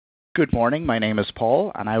Good morning. My name is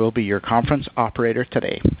Paul, and I will be your conference operator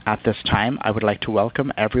today. At this time, I would like to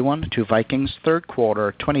welcome everyone to Viking's third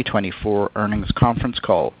quarter 2024 earnings conference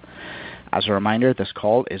call. As a reminder, this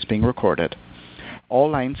call is being recorded. All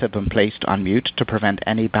lines have been placed on mute to prevent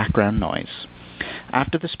any background noise.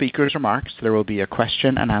 After the speaker's remarks, there will be a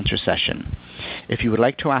question-and-answer session. If you would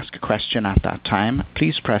like to ask a question at that time,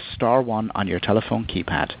 please press star 1 on your telephone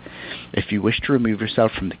keypad. If you wish to remove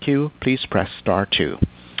yourself from the queue, please press star 2.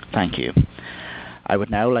 Thank you. I would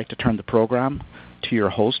now like to turn the program to your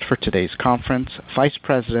host for today's conference, Vice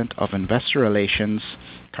President of Investor Relations,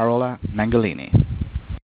 Carola Mengolini.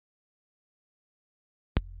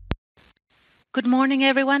 Good morning,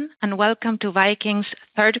 everyone, and welcome to Viking's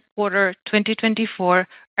third quarter 2024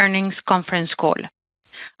 earnings conference call.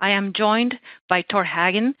 I am joined by Tor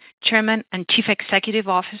Hagen, Chairman and Chief Executive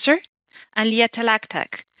Officer, and Leah Talactac,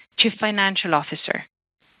 Chief Financial Officer.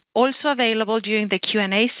 Also available during the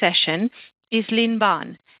Q&A session is Lynn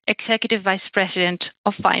Bond, Executive Vice President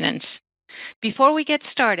of Finance. Before we get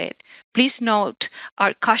started, please note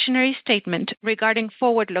our cautionary statement regarding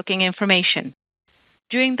forward-looking information.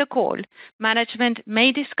 During the call, management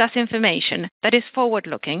may discuss information that is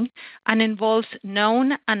forward-looking and involves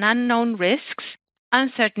known and unknown risks,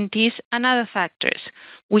 uncertainties, and other factors,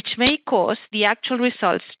 which may cause the actual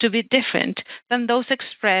results to be different than those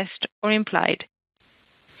expressed or implied.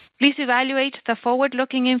 Please evaluate the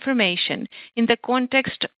forward-looking information in the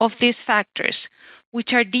context of these factors,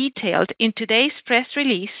 which are detailed in today's press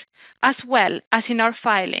release, as well as in our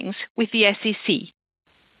filings with the SEC.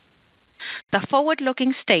 The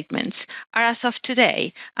forward-looking statements are as of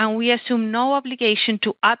today, and we assume no obligation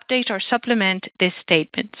to update or supplement these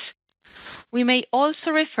statements. We may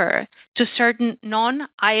also refer to certain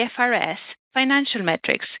non-IFRS financial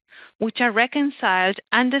metrics, which are reconciled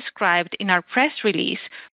and described in our press release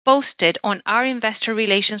posted on our investor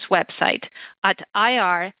relations website at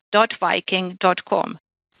ir.viking.com.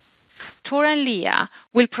 Tor and Leah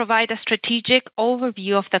will provide a strategic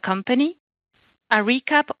overview of the company, a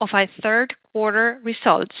recap of our third quarter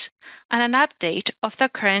results, and an update of the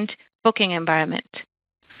current booking environment.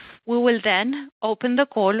 We will then open the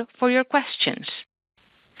call for your questions.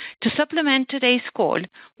 To supplement today's call,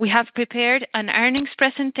 we have prepared an earnings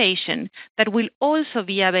presentation that will also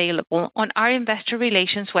be available on our investor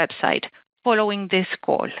relations website following this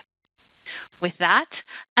call. With that,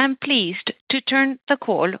 I'm pleased to turn the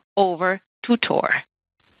call over to Tor.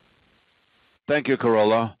 Thank you,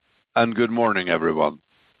 Carola, and good morning, everyone.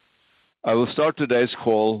 I will start today's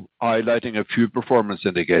call highlighting a few performance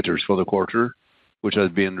indicators for the quarter, which has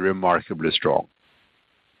been remarkably strong.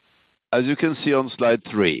 As you can see on slide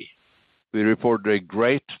 3, we reported a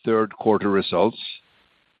great third quarter results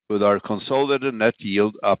with our consolidated net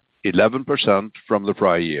yield up 11% from the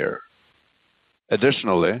prior year.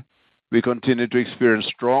 Additionally, we continue to experience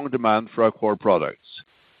strong demand for our core products,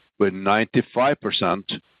 with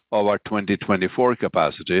 95% of our 2024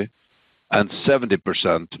 capacity and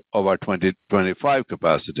 70% of our 2025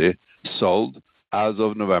 capacity sold as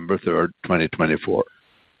of November 3rd, 2024.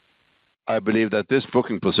 I believe that this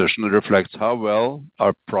booking position reflects how well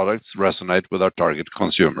our products resonate with our target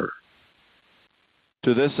consumer.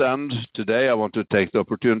 To this end, today I want to take the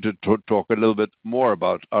opportunity to talk a little bit more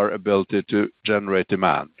about our ability to generate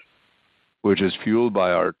demand, which is fueled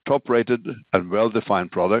by our top-rated and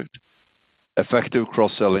well-defined product, effective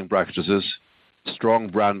cross-selling practices, strong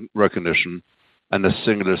brand recognition, and a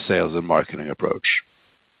singular sales and marketing approach.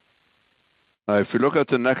 Now, if you look at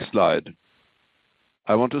the next slide,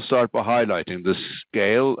 I want to start by highlighting the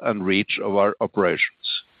scale and reach of our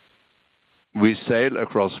operations. We sail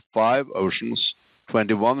across 5 oceans,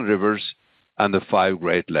 21 rivers, and the 5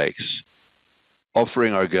 Great Lakes,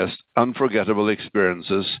 offering our guests unforgettable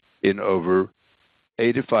experiences in over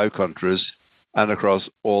 85 countries and across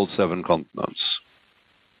all 7 continents.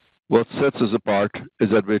 What sets us apart is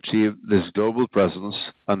that we achieve this global presence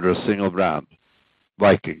under a single brand,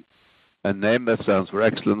 Viking, a name that stands for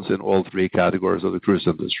excellence in all 3 categories of the cruise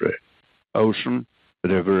industry: ocean,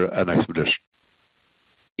 river, and expedition.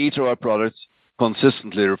 Each of our products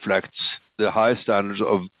consistently reflects the high standards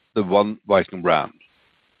of the one Viking brand.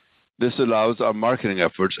 This allows our marketing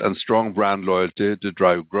efforts and strong brand loyalty to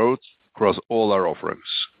drive growth across all our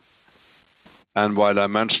offerings. And while I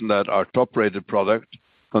mentioned that our top-rated product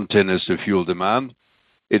continues to fuel demand,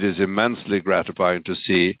 it is immensely gratifying to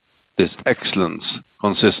see this excellence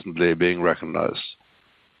consistently being recognized.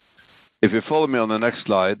 If you follow me on the next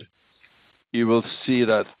slide, you will see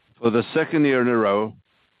that for the second year in a row,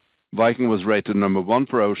 Viking was rated number 1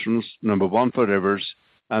 for oceans, number 1 for rivers,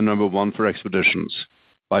 and number 1 for expeditions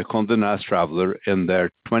by Condé Nast Traveler in their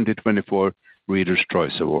 2024 Reader's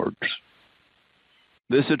Choice Awards.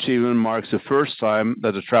 This achievement marks the first time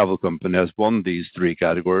that a travel company has won these 3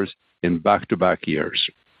 categories in back-to-back years.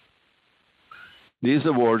 These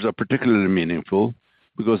awards are particularly meaningful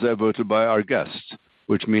because they are voted by our guests,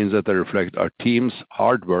 which means that they reflect our team's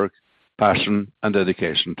hard work, passion, and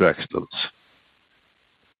dedication to excellence.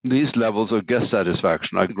 These levels of guest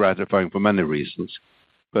satisfaction are gratifying for many reasons,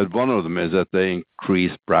 but one of them is that they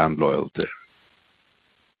increase brand loyalty.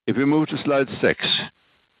 If we move to slide 6,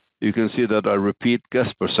 you can see that our repeat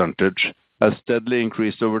guest percentage has steadily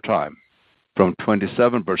increased over time, from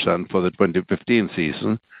 27% for the 2015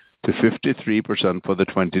 season to 53% for the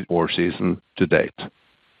 24 season to date.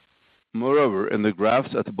 Moreover, in the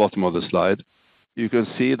graphs at the bottom of the slide, you can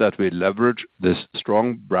see that we leverage this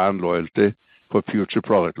strong brand loyalty for future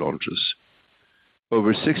product launches.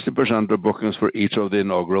 Over 60% of bookings for each of the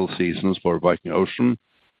inaugural seasons for Viking Ocean,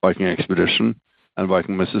 Viking Expedition, and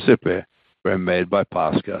Viking Mississippi were made by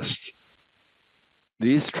past guests.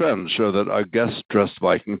 These trends show that our guests trust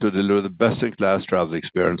Viking to deliver the best-in-class travel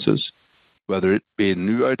experiences, whether it be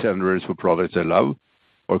new itineraries for products they love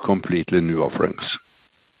or completely new offerings.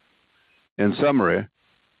 In summary,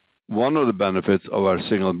 one of the benefits of our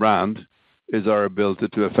single brand is our ability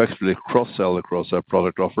to effectively cross-sell across our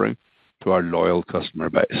product offering to our loyal customer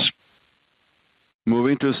base.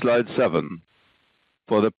 Moving to slide 7.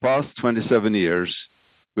 For the past 27 years,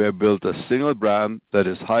 we have built a single brand that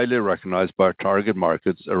is highly recognized by our target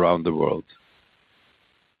markets around the world.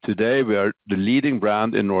 Today, we are the leading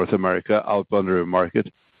brand in North America outbound river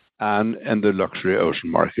market and in the luxury ocean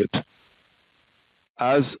market.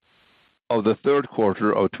 As of the third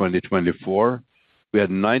quarter of 2024, we had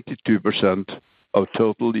 92% of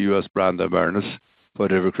total U.S. brand awareness for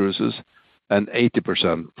river cruises and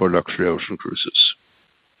 80% for luxury ocean cruises.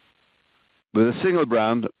 With a single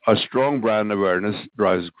brand, our strong brand awareness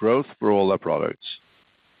drives growth for all our products.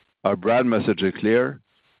 Our brand message is clear,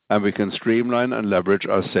 and we can streamline and leverage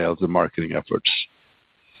our sales and marketing efforts.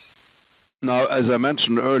 Now, as I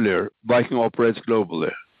mentioned earlier, Viking operates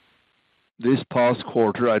globally. This past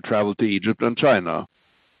quarter, I traveled to Egypt and China,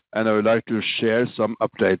 and I would like to share some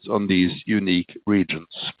updates on these unique regions.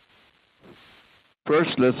 First,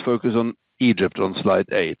 let's focus on Egypt on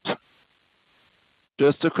slide 8.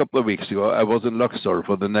 Just a couple of weeks ago, I was in Luxor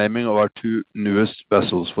for the naming of our 2 newest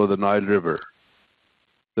vessels for the Nile River,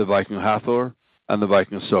 the Viking Hathor and the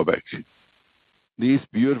Viking Sobek. These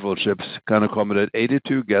beautiful ships can accommodate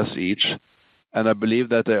 82 guests each, and I believe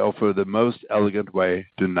that they offer the most elegant way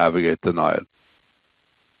to navigate the Nile.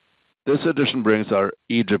 This addition brings our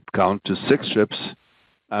Egypt count to 6 ships,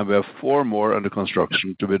 and we have 4 more under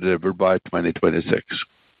construction to be delivered by 2026.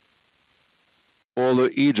 Although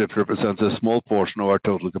Egypt represents a small portion of our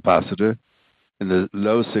total capacity, in the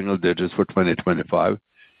low single digits for 2025,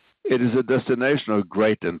 it is a destination of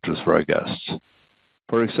great interest for our guests.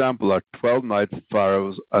 For example, our 12-night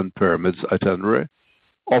Pharaohs and Pyramids itinerary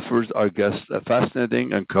offers our guests a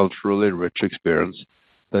fascinating and culturally rich experience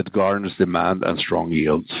that garners demand and strong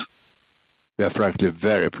yields. We are frankly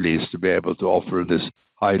very pleased to be able to offer this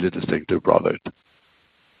highly distinctive product.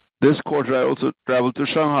 This quarter, I also traveled to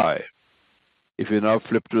Shanghai. If you now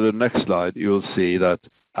flip to the next slide, you will see that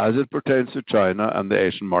as it pertains to China and the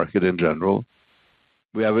Asian market in general,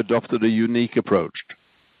 we have adopted a unique approach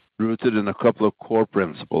rooted in a couple of core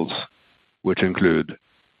principles, which include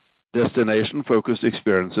destination-focused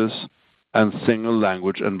experiences and single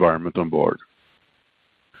language environment on board.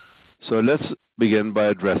 So let's begin by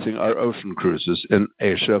addressing our ocean cruises in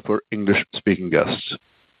Asia for English-speaking guests.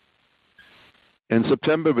 In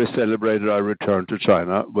September, we celebrated our return to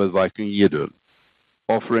China with Viking Yidun,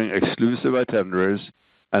 offering exclusive itineraries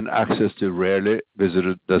and access to rarely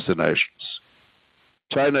visited destinations.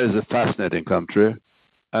 China is a fascinating country,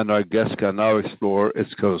 and our guests can now explore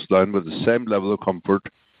its coastline with the same level of comfort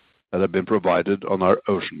that have been provided on our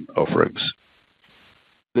ocean offerings.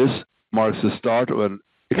 This marks the start of an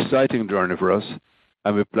exciting journey for us,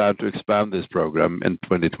 and we plan to expand this program in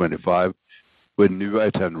 2025 with new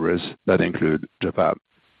itineraries that include Japan.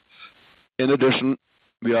 In addition,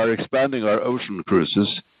 we are expanding our ocean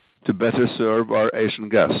cruises to better serve our Asian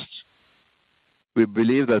guests. We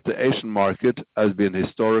believe that the Asian market has been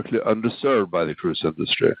historically underserved by the cruise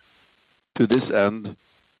industry. To this end,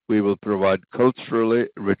 we will provide culturally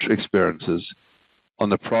rich experiences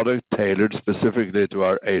on a product tailored specifically to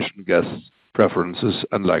our Asian guests' preferences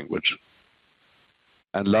and language.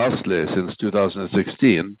 And lastly, since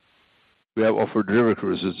 2016, we have offered river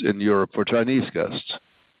cruises in Europe for Chinese guests.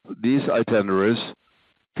 These itineraries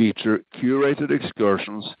feature curated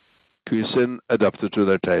excursions, cuisine adapted to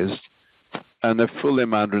their taste, and a fully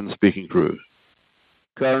Mandarin-speaking crew.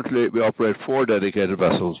 Currently, we operate 4 dedicated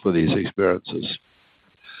vessels for these experiences.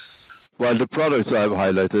 While the products I have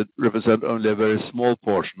highlighted represent only a very small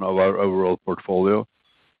portion of our overall portfolio,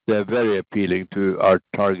 they are very appealing to our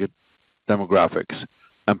target demographics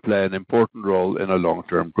and play an important role in a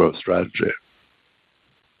long-term growth strategy.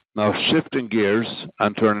 Now, shifting gears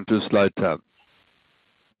and turning to slide 10.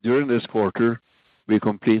 During this quarter, we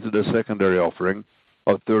completed a secondary offering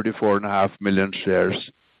of 34.5 million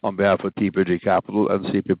shares on behalf of TPG Capital and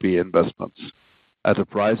CPP Investments at a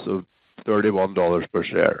price of $31 per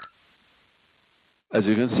share. As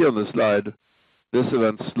you can see on the slide, this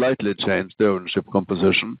event slightly changed the ownership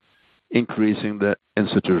composition, increasing the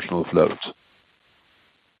institutional float.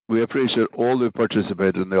 We appreciate all who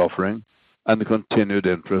participated in the offering and the continued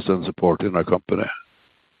interest and support in our company.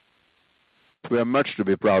 We have much to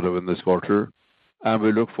be proud of in this quarter, and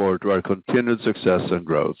we look forward to our continued success and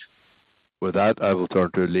growth. With that, I will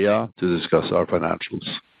turn to Leah to discuss our financials.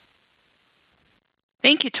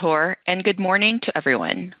 Thank you, Tor, and good morning to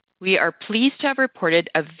everyone. We are pleased to have reported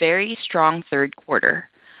a very strong third quarter.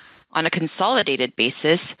 On a consolidated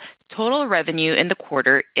basis, total revenue in the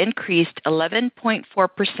quarter increased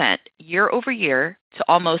 11.4% year over year to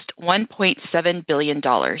almost $1.7 billion,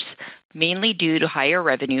 mainly due to higher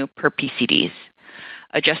revenue per PCDs.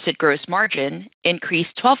 Adjusted gross margin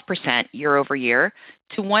increased 12% year over year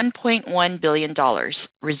to $1.1 billion,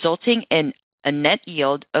 resulting in a net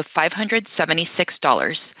yield of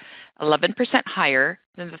 $576, 11% higher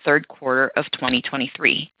than the third quarter of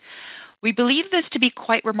 2023. We believe this to be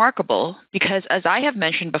quite remarkable because, as I have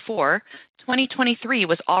mentioned before, 2023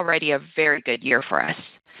 was already a very good year for us.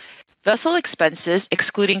 Vessel expenses,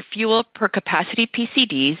 excluding fuel per capacity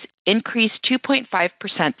PCDs, increased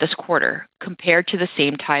 2.5% this quarter compared to the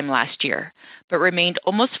same time last year, but remained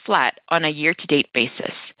almost flat on a year-to-date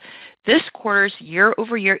basis. This quarter's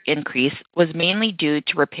year-over-year increase was mainly due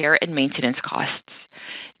to repair and maintenance costs.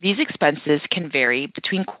 These expenses can vary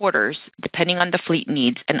between quarters depending on the fleet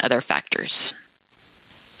needs and other factors.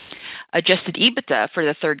 Adjusted EBITDA for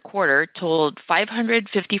the third quarter totaled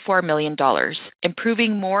 $554 million,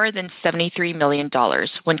 improving more than $73 million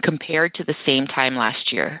when compared to the same time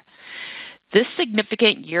last year. This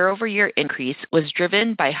significant year-over-year increase was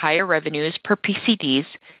driven by higher revenues per PCDs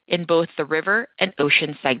in both the river and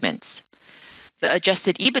ocean segments. The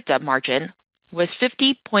adjusted EBITDA margin was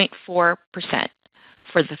 50.4%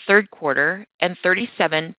 for the third quarter and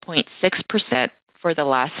 37.6% for the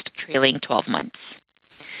last trailing 12 months.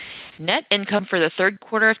 Net income for the third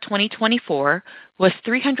quarter of 2024 was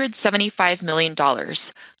 $375 million,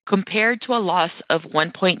 compared to a loss of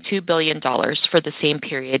 $1.2 billion for the same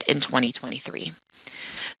period in 2023.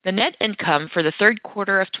 The net income for the third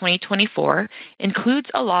quarter of 2024 includes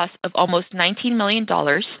a loss of almost $19 million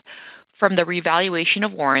from the revaluation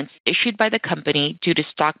of warrants issued by the company due to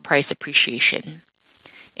stock price appreciation.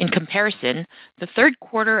 In comparison, the third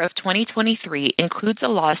quarter of 2023 includes a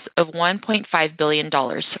loss of $1.5 billion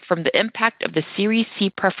from the impact of the Series C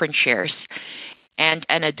preference shares and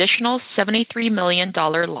an additional $73 million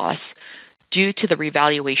loss due to the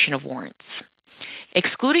revaluation of warrants.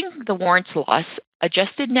 Excluding the warrants loss,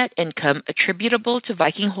 adjusted net income attributable to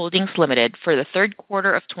Viking Holdings Ltd for the third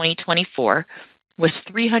quarter of 2024 was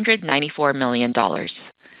 $394 million.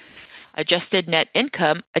 Adjusted net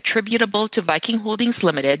income attributable to Viking Holdings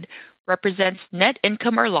Ltd represents net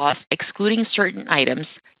income or loss excluding certain items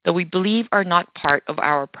that we believe are not part of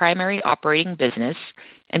our primary operating business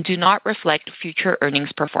and do not reflect future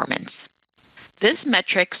earnings performance. This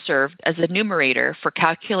metric served as a numerator for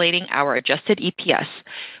calculating our adjusted EPS,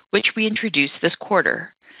 which we introduced this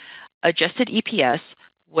quarter. Adjusted EPS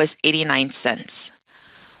was 89 cents.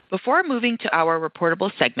 Before moving to our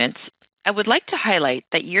reportable segments, I would like to highlight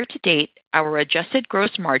that year-to-date, our adjusted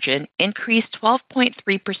gross margin increased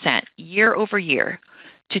 12.3% year over year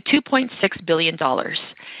to $2.6 billion,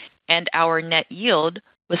 and our net yield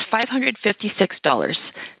was $556,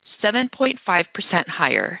 7.5%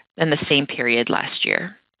 higher than the same period last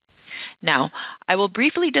year. Now, I will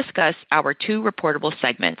briefly discuss our two reportable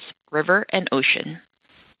segments, river and ocean.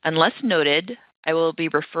 Unless noted, I will be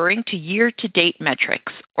referring to year-to-date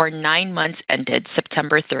metrics, or 9 months ended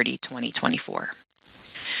September 30, 2024.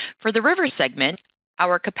 For the river segment,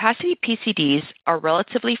 our capacity PCDs are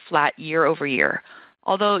relatively flat year over year,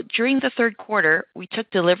 although during the third quarter, we took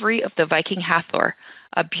delivery of the Viking Hathor,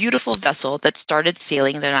 a beautiful vessel that started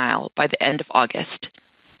sailing the Nile by the end of August.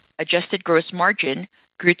 Adjusted gross margin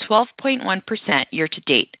grew 12.1%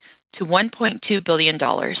 year-to-date to $1.2 billion,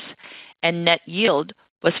 and net yield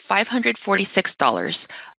was $546,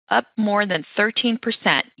 up more than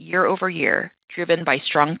 13% year over year, driven by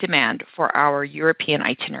strong demand for our European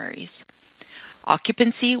itineraries.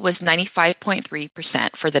 Occupancy was 95.3%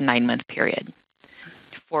 for the 9-month period.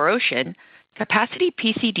 For ocean, capacity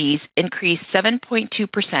PCDs increased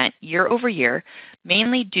 7.2% year-over-year,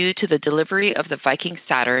 mainly due to the delivery of the Viking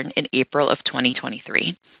Saturn in April of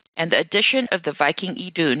 2023 and the addition of the Viking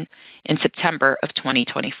Idun in September of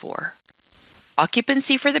 2024.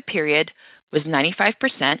 Occupancy for the period was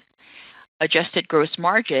 95%. Adjusted gross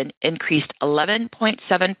margin increased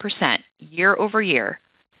 11.7% year-over-year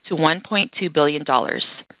to $1.2 billion,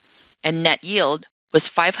 and net yield was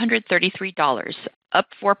 $533, up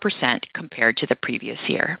 4% compared to the previous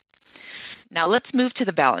year. Now let's move to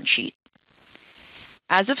the balance sheet.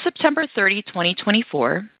 As of September 30,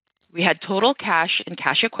 2024, we had total cash and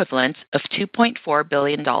cash equivalents of $2.4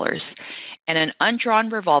 billion and an undrawn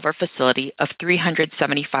revolver facility of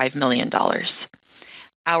 $375 million.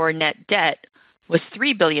 Our net debt was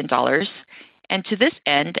 $3 billion, and to this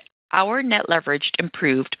end, our net leverage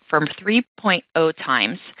improved from 3.0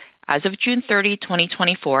 times as of June 30,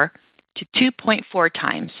 2024, to 2.4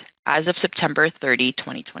 times as of September 30,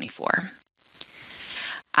 2024.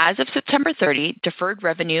 As of September 30, deferred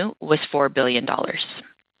revenue was $4 billion.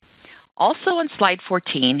 Also on slide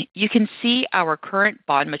 14, you can see our current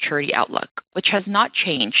bond maturity outlook, which has not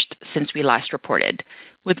changed since we last reported,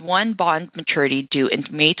 with one bond maturity due in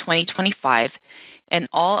May 2025 and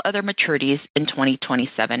all other maturities in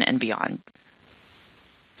 2027 and beyond.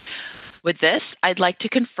 With this, I'd like to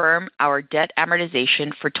confirm our debt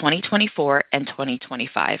amortization for 2024 and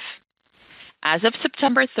 2025. As of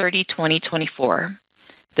September 30, 2024,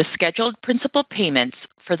 the scheduled principal payments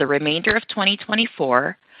for the remainder of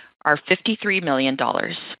 2024 are $53 million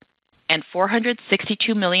and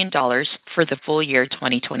 $462 million for the full year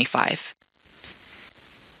 2025.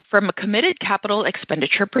 From a committed capital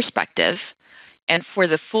expenditure perspective, and for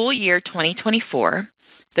the full year 2024,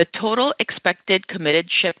 the total expected committed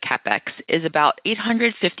ship CapEx is about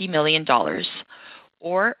 $850 million,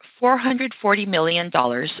 or $440 million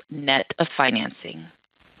net of financing.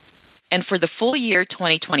 And for the full year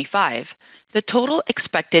 2025, the total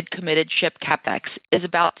expected committed ship CapEx is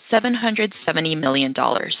about $770 million,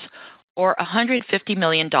 or $150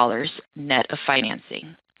 million net of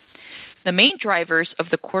financing. The main drivers of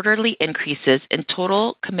the quarterly increases in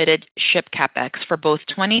total committed ship CapEx for both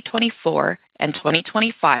 2024 and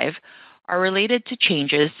 2025 are related to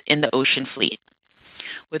changes in the ocean fleet.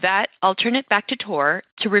 With that, I'll turn it back to Tor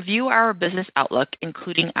to review our business outlook,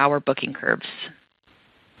 including our booking curves.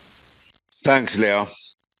 Thanks, Leah.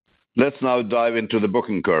 Let's now dive into the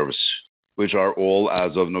booking curves, which are all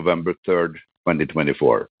as of November 3rd,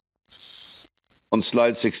 2024. On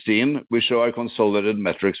slide 16, we show our consolidated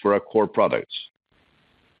metrics for our core products.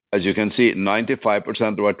 As you can see,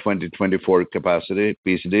 95% of our 2024 capacity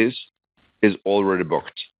PCDs is already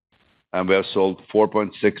booked, and we have sold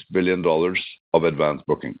 $4.6 billion of advanced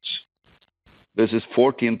bookings. This is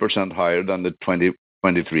 14% higher than the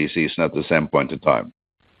 2023 season at the same point in time.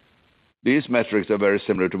 These metrics are very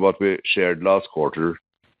similar to what we shared last quarter,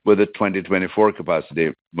 with the 2024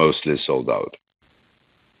 capacity mostly sold out.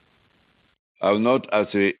 I'll note as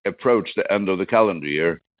we approach the end of the calendar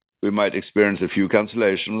year, we might experience a few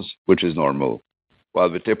cancellations, which is normal.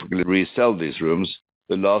 While we typically resell these rooms,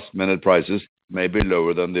 the last-minute prices may be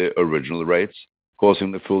lower than the original rates,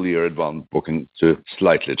 causing the full-year advance booking to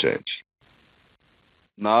slightly change.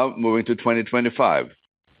 Now, moving to 2025,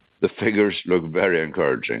 the figures look very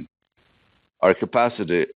encouraging. Our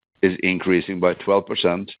capacity is increasing by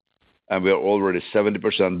 12%, and we are already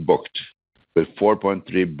 70% booked, with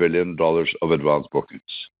 $4.3 billion of advanced bookings.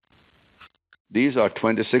 These are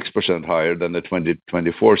 26% higher than the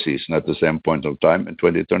 2024 season at the same point of time in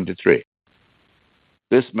 2023.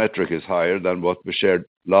 This metric is higher than what we shared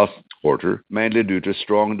last quarter, mainly due to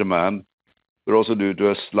strong demand, but also due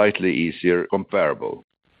to a slightly easier comparable.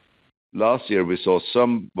 Last year, we saw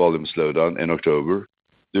some volume slowdown in October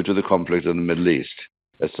due to the conflict in the Middle East.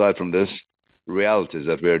 Aside from this, the reality is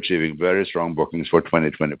that we are achieving very strong bookings for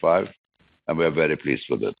 2025, and we are very pleased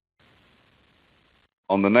with it.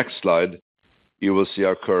 On the next slide, you will see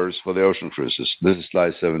our curves for the ocean cruises. This is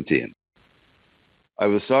slide 17. I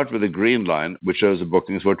will start with the green line, which shows the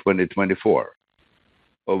bookings for 2024.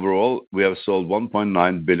 Overall, we have sold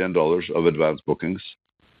 $1.9 billion of advanced bookings,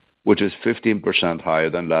 which is 15% higher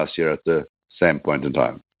than last year at the same point in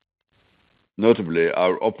time. Notably,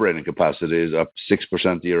 our operating capacity is up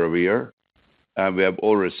 6% year over year, and we have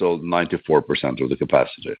already sold 94% of the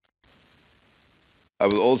capacity. I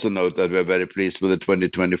will also note that we are very pleased with the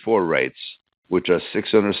 2024 rates, which are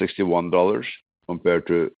 $661 compared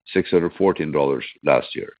to $614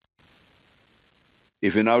 last year.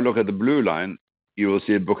 If you now look at the blue line, you will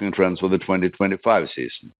see booking trends for the 2025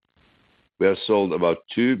 season. we have sold about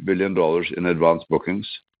 $2 billion in advance bookings,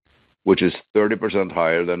 which is 30%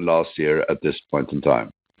 higher than last year at this point in time.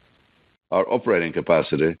 Our operating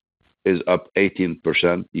capacity is up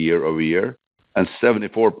 18% year over year, and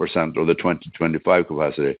 74% of the 2025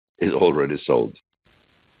 capacity is already sold.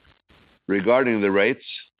 Regarding the rates,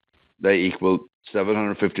 they equal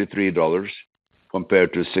 $753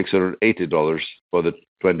 compared to $680 for the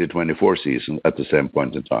 2024 season at the same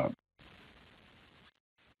point in time.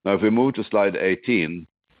 Now, if we move to slide 18,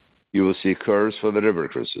 you will see curves for the river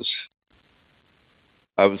cruises.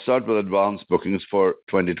 I will start with advance bookings for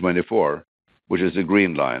 2024, which is the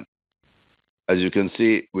green line. As you can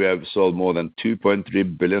see, we have sold more than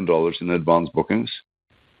 $2.3 billion in advance bookings,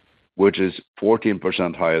 which is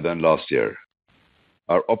 14% higher than last year.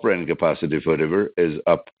 Our operating capacity for river is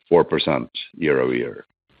up 4% year over year.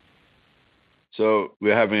 So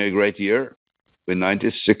we're having a great year with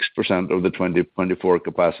 96% of the 2024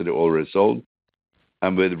 capacity already sold,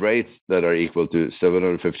 and with rates that are equal to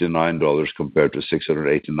 $759 compared to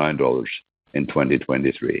 $689 in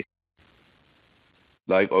 2023.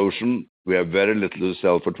 Like ocean, we have very little to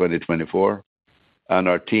sell for 2024, and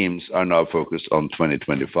our teams are now focused on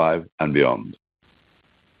 2025 and beyond.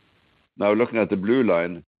 Now, looking at the blue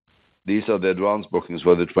line, these are the advance bookings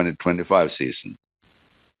for the 2025 season.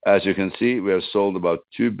 As you can see, we have sold about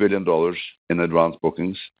 $2 billion in advance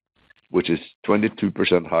bookings, which is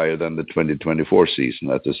 22% higher than the 2024 season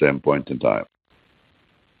at the same point in time.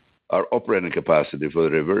 Our operating capacity for the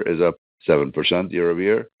river is up 7% year over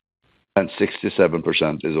year, and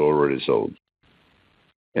 67% is already sold.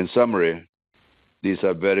 In summary, these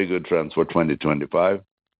are very good trends for 2025,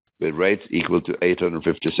 with rates equal to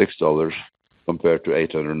 $856 compared to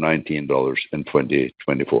 $819 in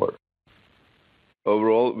 2024.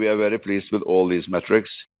 Overall, we are very pleased with all these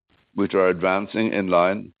metrics, which are advancing in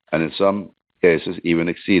line and in some cases even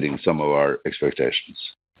exceeding some of our expectations.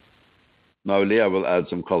 Now, Leah will add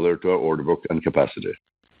some color to our order book and capacity.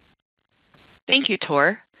 Thank you,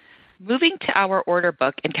 Tor. Moving to our order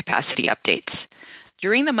book and capacity updates.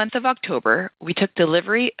 During the month of October, we took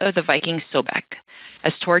delivery of the Viking Sobek.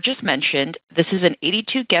 As Tor just mentioned, this is an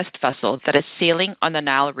 82-guest vessel that is sailing on the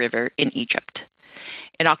Nile River in Egypt.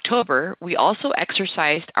 In October, we also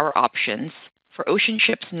exercised our options for Ocean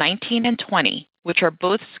Ships 19 and 20, which are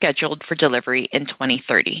both scheduled for delivery in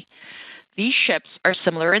 2030. These ships are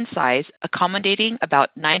similar in size, accommodating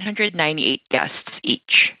about 998 guests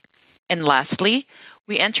each. And lastly,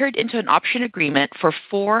 we entered into an option agreement for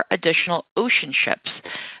 4 additional ocean ships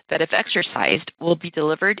that, if exercised, will be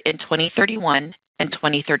delivered in 2031 and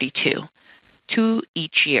 2032, 2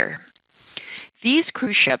 each year. These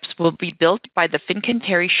cruise ships will be built by the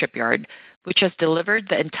Fincantieri shipyard, which has delivered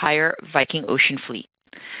the entire Viking Ocean fleet.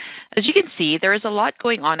 As you can see, there is a lot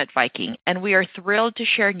going on at Viking, and we are thrilled to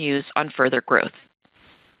share news on further growth.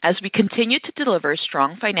 As we continue to deliver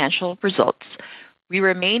strong financial results, we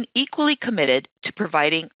remain equally committed to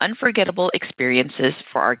providing unforgettable experiences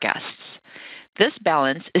for our guests. This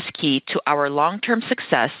balance is key to our long-term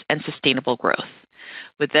success and sustainable growth.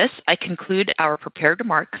 With this, I conclude our prepared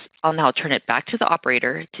remarks. I'll now turn it back to the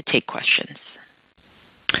operator to take questions.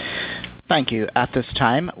 Thank you. At this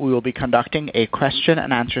time, we will be conducting a question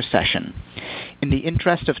and answer session. In the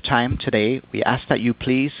interest of time today, we ask that you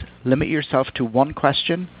please limit yourself to one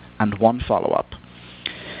question and one follow-up.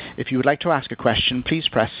 If you would like to ask a question, please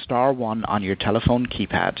press star 1 on your telephone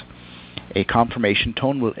keypad. A confirmation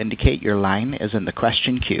tone will indicate your line is in the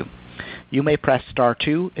question queue. You may press star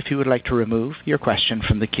 2 if you would like to remove your question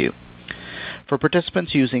from the queue. For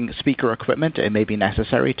participants using speaker equipment, it may be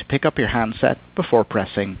necessary to pick up your handset before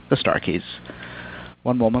pressing the star keys.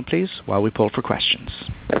 One moment, please, while we pull for questions.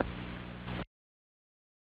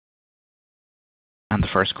 And the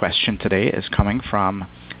first question today is coming from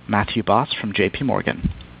Matthew Boss from JP Morgan.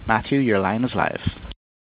 Matthew, your line is live.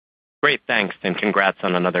 Great, thanks, and congrats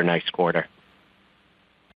on another nice quarter.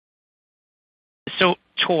 So,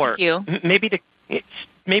 Tor, maybe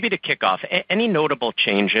to kick off, any notable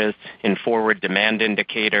changes in forward demand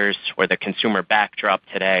indicators or the consumer backdrop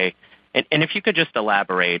today? And if you could just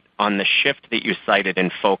elaborate on the shift that you cited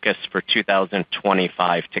in focus for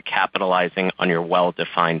 2025 to capitalizing on your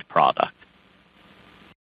well-defined product.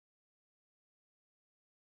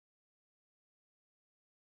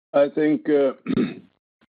 I think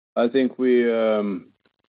we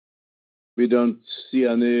don't see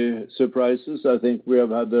any surprises. I think we have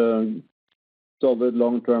had a solid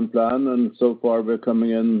long-term plan, and so far we're coming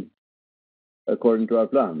in according to our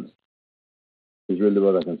plans. Is really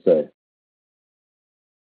what I can say.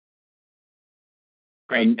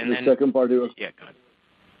 Great. And the second part was... Yeah, go ahead.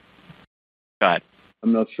 Go ahead.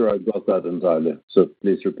 I'm not sure I got that entirely, so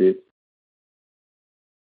please repeat.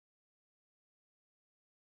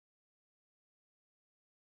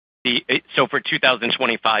 So for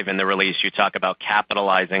 2025 in the release, you talk about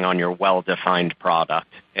capitalizing on your well-defined product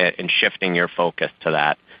and shifting your focus to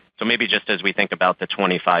that. So maybe just as we think about the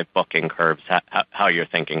 25 booking curves, how you're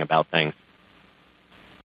thinking about things.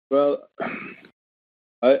 Well,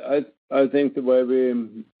 I think the way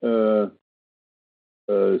we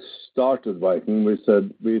started Viking, we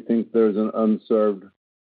said we think there's an unserved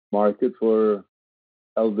market for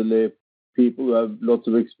elderly people who have lots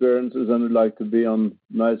of experiences and would like to be on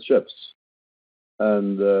nice ships.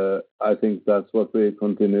 And I think that's what we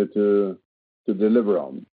continue to deliver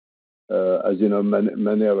on. As you know,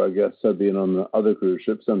 many of our guests have been on other cruise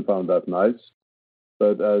ships and found that nice.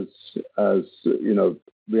 But as you know,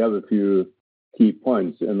 we have a few key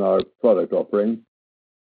points in our product offering.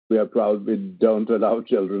 We are proud we don't allow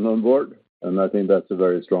children on board, and I think that's a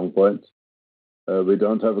very strong point. We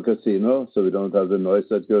don't have a casino, so we don't have the noise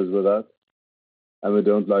that goes with that. And we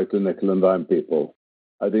don't like to nickel and dime people.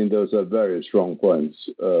 I think those are very strong points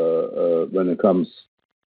when it comes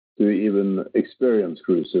to even experienced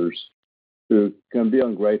cruisers who can be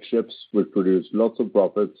on great ships which produce lots of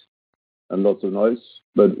profits and lots of noise,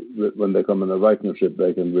 but when they come on a Viking ship,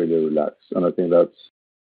 they can really relax. And I think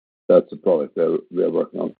that's a product that we are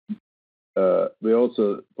working on. We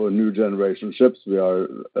also, for new generation ships, we are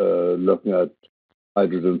looking at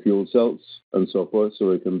hydrogen fuel cells and so forth,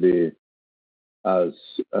 so we can be as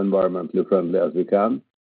environmentally friendly as we can,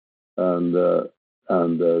 and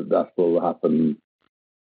that will happen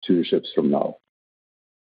 2 ships from now.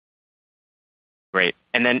 Great.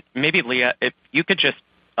 And then maybe, Leah, if you could just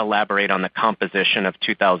elaborate on the composition of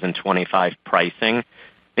 2025 pricing,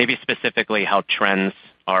 maybe specifically how trends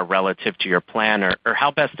are relative to your plan, or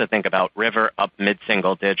how best to think about river up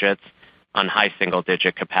mid-single digits on high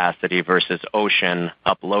single-digit capacity versus ocean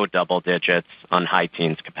up low double digits on high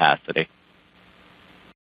teens capacity.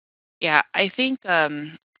 Yeah, I think,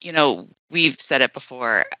 we've said it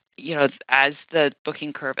before, as the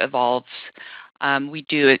booking curve evolves,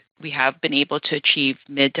 we have been able to achieve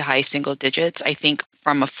mid to high single digits. I think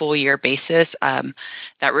from a full year basis,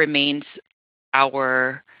 that remains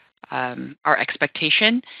our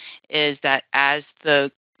expectation, is that as the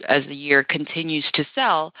year continues to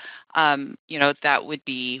sell, that would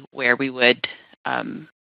be where we would kind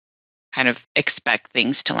of expect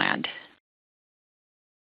things to land.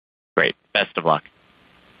 Great. Best of luck.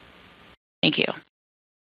 Thank you.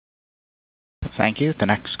 Thank you. The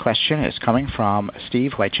next question is coming from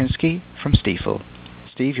Steve Wieczynski from Stifel.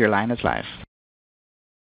 Steve, your line is live.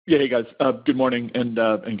 Yeah, hey guys. Good morning, and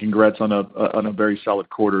congrats on a very solid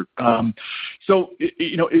quarter. So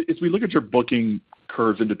as we look at your booking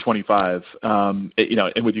curves into 25, and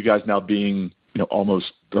with you guys now being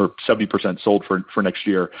almost or 70% sold for next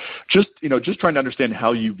year, just trying to understand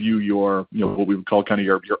how you view your what we would call kind of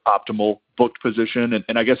your optimal booked position,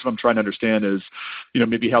 and I guess what I'm trying to understand is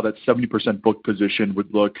maybe how that 70% booked position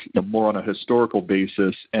would look more on a historical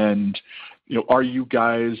basis, and are you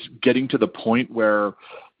guys getting to the point where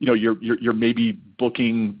you're maybe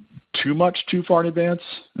booking too much too far in advance?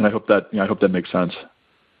 And I hope that makes sense.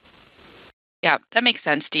 Yeah, that makes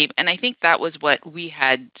sense, Steve. And I think that was what we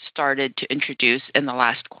had started to introduce in the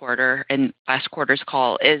last quarter and last quarter's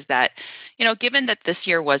call, is that, given that this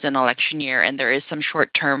year was an election year and there is some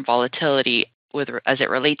short-term volatility as it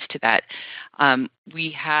relates to that,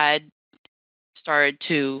 we had started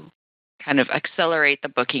to kind of accelerate the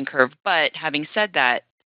booking curve. But having said that,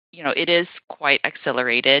 it is quite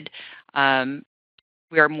accelerated. We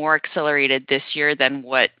are more accelerated this year than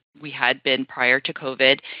what we had been prior to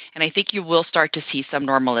COVID. And I think you will start to see some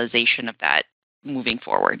normalization of that moving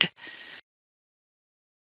forward.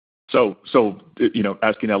 So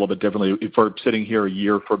asking that a little bit differently, if we're sitting here a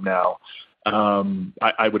year from now,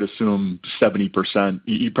 I would assume 70%,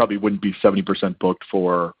 you probably wouldn't be 70% booked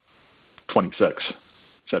for 26. Is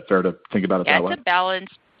that fair to think about it that way? It's a balance.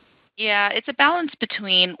 Yeah, it's a balance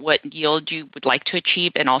between what yield you would like to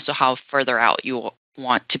achieve and also how further out you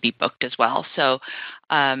want to be booked as well. So,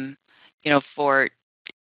 for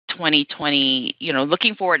 2020,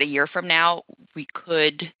 looking forward a year from now, we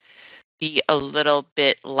could be a little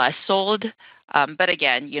bit less sold. But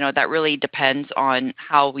again, that really depends on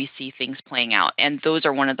how we see things playing out. And those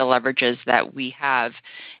are one of the leverages that we have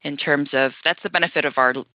in terms of, that's the benefit of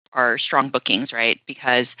our strong bookings, right?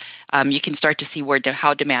 Because you can start to see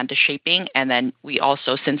how demand is shaping. And then we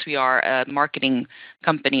also, since we are a marketing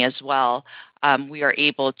company as well, we are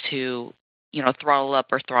able to, throttle up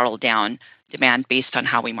or throttle down demand based on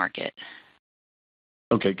how we market.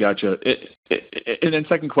 Okay, gotcha. And then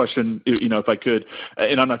second question, if I could,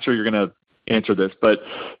 and I'm not sure you're going to answer this, but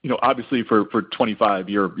obviously for 25,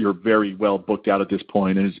 you're very well booked out at this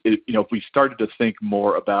point. And if we started to think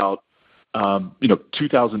more about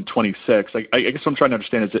 2026, I guess what I'm trying to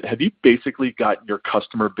understand is that have you basically got your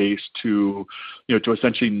customer base to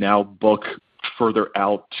essentially now book further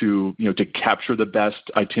out to capture the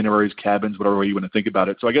best itineraries, cabins, whatever way you want to think about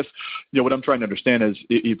it. So I guess what I'm trying to understand is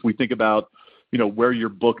if we think about where you're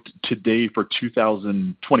booked today for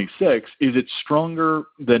 2026, is it stronger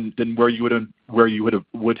than where you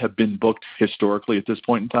would have been booked historically at this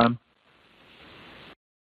point in time?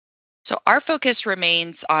 So our focus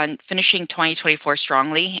remains on finishing 2024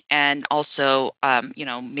 strongly and also,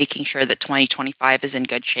 making sure that 2025 is in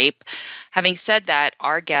good shape. Having said that,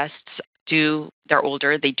 our guests they're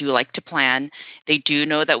older, they do like to plan, they do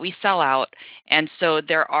know that we sell out, and so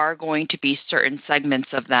there are going to be certain segments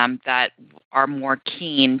of them that are more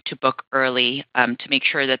keen to book early to make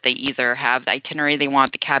sure that they either have the itinerary they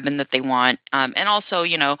want, the cabin that they want, and also,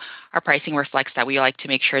 our pricing reflects that. We like to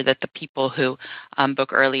make sure that the people who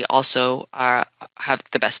book early also have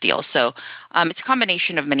the best deal. So it's a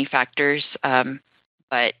combination of many factors,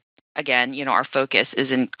 but again, our focus is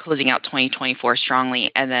in closing out 2024 strongly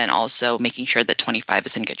and then also making sure that 25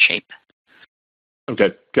 is in good shape.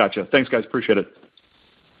 Okay, gotcha. Thanks, guys. Appreciate it.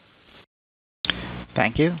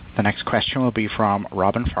 Thank you. The next question will be from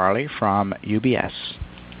Robin Farley from UBS.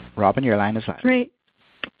 Robin, your line is live. Great.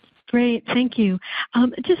 Thank you.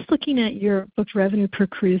 Just looking at your booked revenue per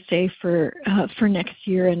cruise day for next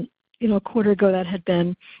year, and a quarter ago that had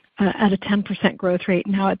been at a 10% growth rate.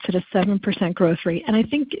 Now it's at a 7% growth rate. And I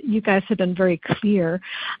think you guys have been very clear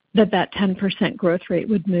that 10% growth rate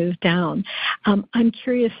would move down. I'm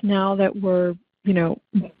curious now that we're,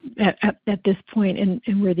 at this point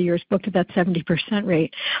in where the year's booked at that 70%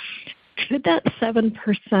 rate, should that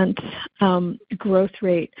 7% growth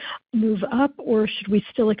rate move up, or should we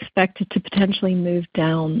still expect it to potentially move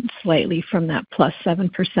down slightly from that plus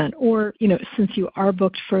 7%? Or, since you are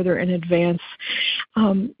booked further in advance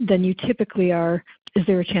than you typically are, is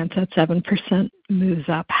there a chance that 7% moves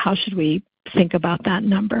up? How should we think about that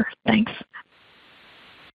number? Thanks.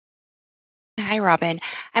 Hi, Robin.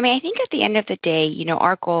 I think at the end of the day,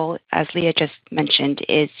 our goal, as Leah just mentioned,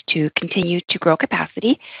 is to continue to grow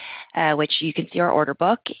capacity, which you can see our order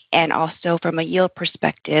book, and also from a yield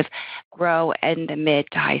perspective, grow in the mid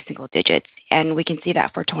to high single digits. And we can see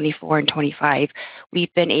that for 24 and 25.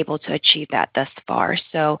 We've been able to achieve that thus far.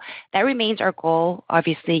 So that remains our goal.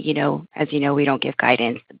 Obviously, as you know, we don't give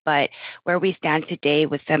guidance, but where we stand today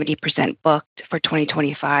with 70% booked for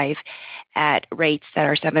 2025 at rates that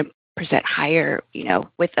are 7% higher,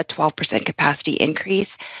 with a 12% capacity increase,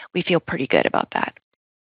 we feel pretty good about that.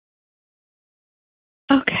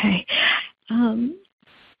 Okay.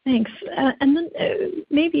 Thanks. And then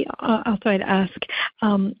maybe also I'd ask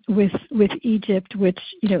with Egypt, which,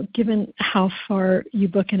 given how far you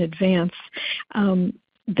book in advance,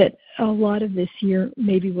 that a lot of this year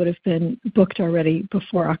maybe would have been booked already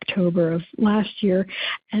before October of last year.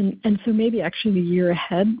 And so maybe actually the year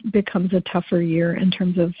ahead becomes a tougher year in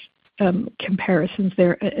terms of comparisons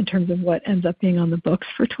there in terms of what ends up being on the books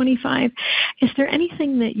for 25. Is there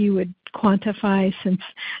anything that you would quantify, since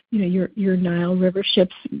your Nile River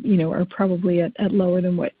ships are probably at lower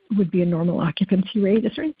than what would be a normal occupancy rate?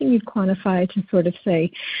 Is there anything you'd quantify to sort of say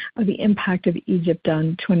the impact of Egypt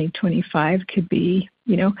on 2025 could be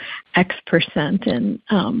X%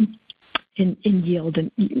 in yield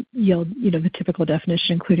and yield, the typical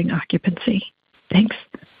definition including occupancy? Thanks.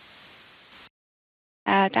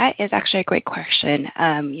 That is actually a great question.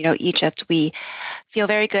 Egypt, we feel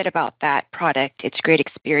very good about that product. It's a great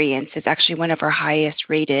experience. It's actually one of our highest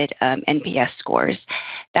rated NPS scores.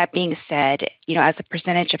 That being said, as a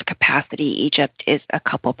percentage of capacity, Egypt is a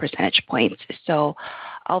couple percentage points. So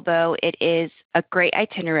although it is a great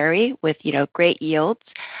itinerary with, great yields,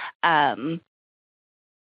 some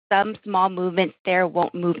small movements there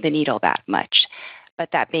won't move the needle that much. But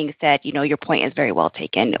that being said, your point is very well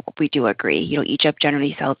taken. We do agree. Egypt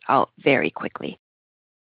generally sells out very quickly.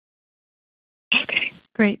 Okay,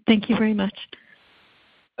 great. Thank you very much.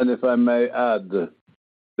 And if I may add,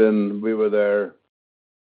 then we were there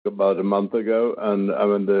about a month ago, and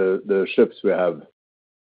the ships we have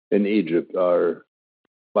in Egypt are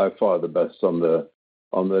by far the best on the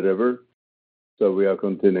river. So we are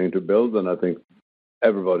continuing to build, and I think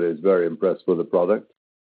everybody is very impressed with the product.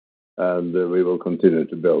 And we will continue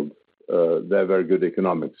to build. They're very good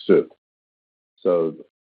economics too. So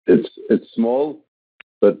it's small,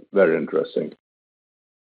 but very interesting.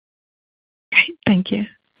 Great. Thank you.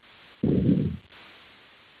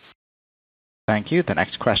 Thank you. The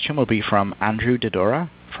next question will be from Andrew Dodora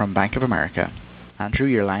from Bank of America. Andrew,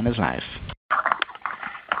 your line is live.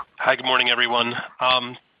 Hi, good morning, everyone.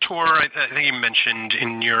 Tor, I think you mentioned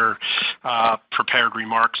in your prepared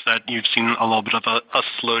remarks that you've seen a little bit of a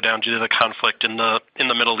slowdown due to the conflict in the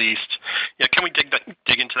Middle East. Yeah, can we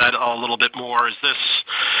dig into that a little bit more? Do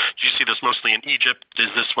you see this mostly in Egypt?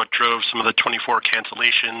 Is this what drove some of the 24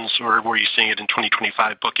 cancellations, or were you seeing it in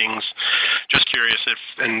 2025 bookings? Just curious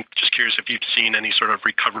if you've seen any sort of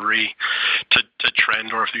recovery to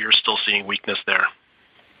trend, or if you're still seeing weakness there.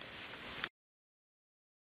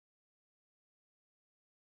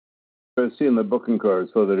 See the booking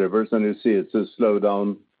curves for the rivers, and you see it's a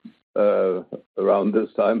slowdown around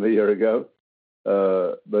this time a year ago,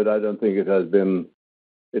 but I don't think it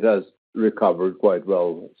has recovered quite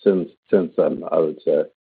well since then, I would say.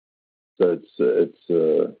 So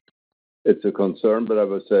it's a concern, but I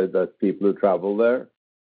would say that people who travel there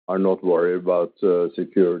are not worried about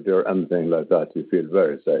security or anything like that. You feel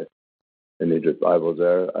very safe in Egypt. I was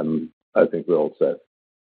there, and I think we're all safe.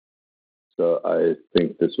 So I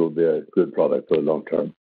think this will be a good product for the long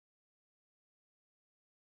term.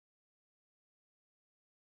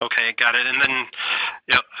 Okay, got it. And then,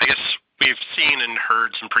 I guess we've seen and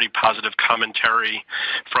heard some pretty positive commentary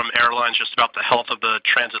from airlines just about the health of the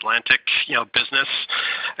transatlantic, business.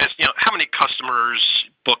 How many customers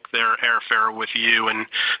book their airfare with you, and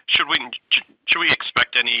should we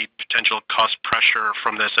expect any potential cost pressure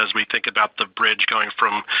from this as we think about the bridge going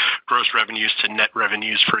from gross revenues to net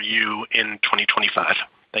revenues for you in 2025?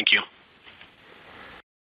 Thank you.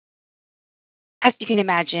 As you can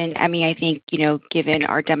imagine, I think, given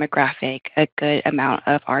our demographic, a good amount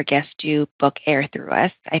of our guests do book air through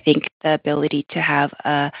us. I think the ability to have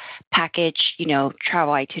a package,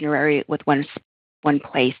 travel itinerary with one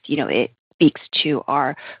place, it speaks to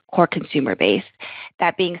our core consumer base.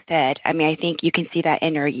 That being said, I think you can see that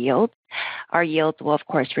in our yields. Our yields will, of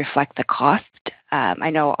course, reflect the cost. I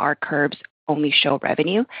know our curves only show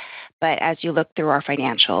revenue, but as you look through our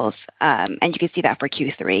financials, and you can see that for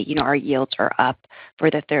Q3, our yields are up for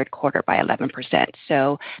the third quarter by 11%.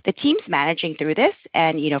 So the team's managing through this,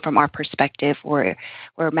 and from our perspective, we're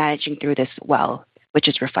managing through this well, which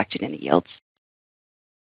is reflected in the yields.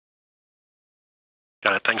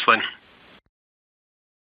 Got it. Thanks, Lynn.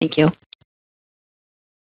 Thank you.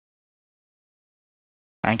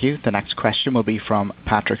 Thank you. The next question will be from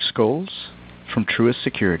Patrick Scholes from Truist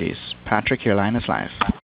Securities. Patrick, your line is live.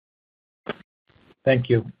 Thank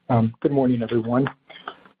you. Good morning, everyone.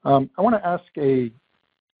 I want to ask a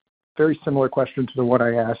very similar question to the one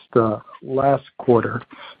I asked last quarter,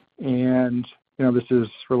 and this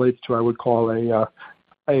relates to, I would call a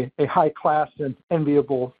high class and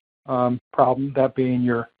enviable problem, that being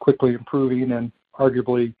your quickly improving and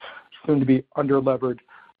arguably soon to be under-levered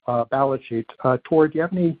balance sheet. Tor, do you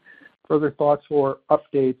have any further thoughts or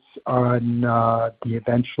updates on the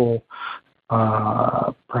eventual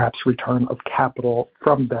perhaps return of capital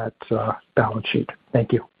from that balance sheet?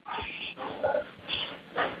 Thank you.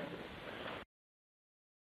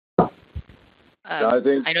 I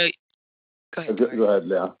think. I know. Go ahead. Go ahead,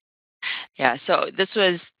 Leah. Yeah. So this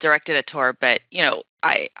was directed at Tor, but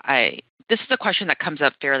this is a question that comes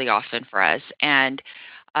up fairly often for us, and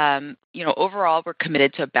overall, we're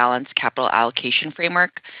committed to a balanced capital allocation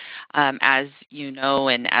framework. As you know,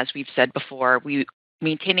 and as we've said before,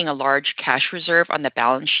 maintaining a large cash reserve on the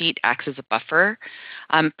balance sheet acts as a buffer,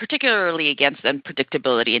 particularly against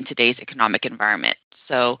unpredictability in today's economic environment.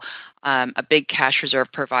 So a big cash reserve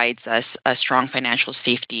provides us a strong financial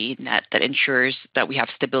safety net that ensures that we have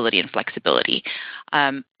stability and flexibility.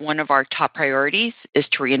 One of our top priorities is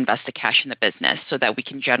to reinvest the cash in the business so that we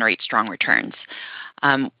can generate strong returns.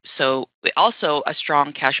 So also a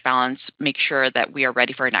strong cash balance makes sure that we are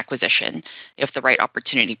ready for an acquisition if the right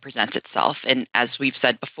opportunity presents itself. And as we've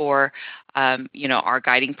said before, our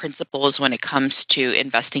guiding principles when it comes to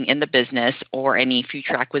investing in the business or any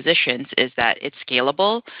future acquisitions is that it's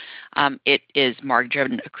scalable, it is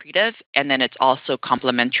margin accretive, and then it's also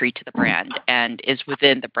complementary to the brand and is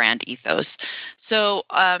within the brand ethos. So,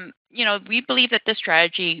 we believe that this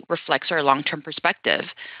strategy reflects our long-term perspective.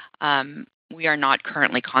 We are not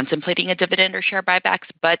currently contemplating a dividend or share buybacks,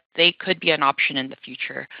 but they could be an option in the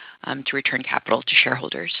future to return capital to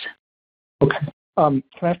shareholders. Okay. Can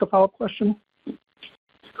I ask a follow-up question?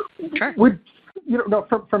 Sure.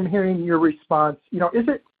 From hearing your response, is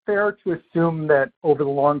it fair to assume that over the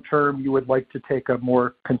long term you would like to take a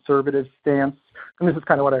more conservative stance? And this is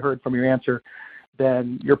kind of what I heard from your answer,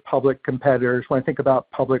 than your public competitors. When I think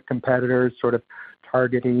about public competitors sort of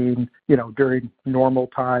targeting, during normal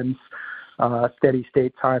times, steady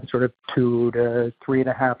state time, sort of 2 to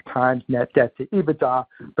 3.5 times net debt to EBITDA.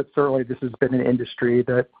 But certainly this has been an industry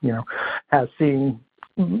that, has seen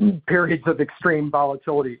periods of extreme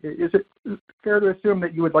volatility. Is it fair to assume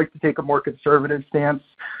that you would like to take a more conservative stance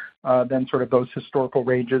than sort of those historical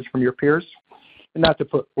ranges from your peers? And not to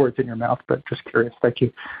put words in your mouth, but just curious. Thank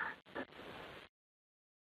you.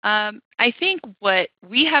 I think what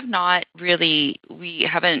we haven't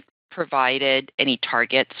provided any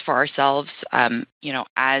targets for ourselves.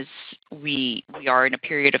 As we are in a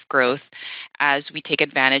period of growth, as we take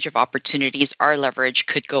advantage of opportunities, our leverage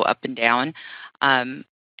could go up and down. And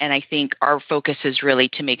I think our focus is really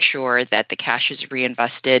to make sure that the cash is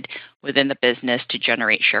reinvested within the business to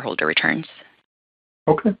generate shareholder returns.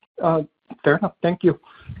 Okay. Fair enough. Thank you.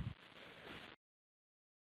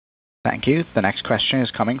 Thank you. The next question is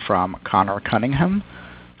coming from Connor Cunningham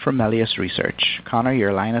from Melius Research. Connor,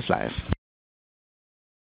 your line is live.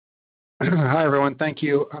 Hi, everyone. Thank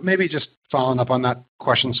you. Maybe just following up on that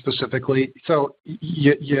question specifically. So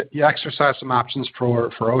you exercise some options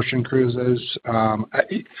for ocean cruises. I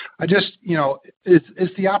just, is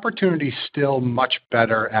the opportunity still much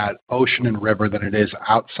better at ocean and river than it is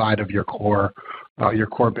outside of your core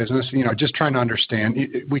business? Just trying to understand.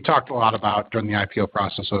 We talked a lot about during the IPO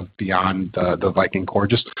process of beyond the Viking core.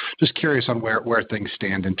 Just curious on where things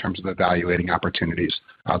stand in terms of evaluating opportunities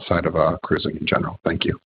outside of cruising in general. Thank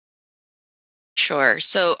you. Sure.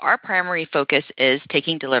 So our primary focus is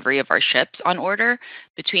taking delivery of our ships on order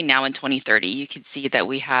between now and 2030. You can see that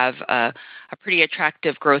we have a pretty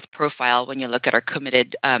attractive growth profile when you look at our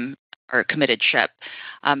committed ship.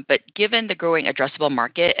 But given the growing addressable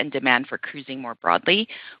market and demand for cruising more broadly,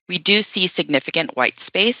 we do see significant white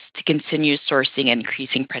space to continue sourcing and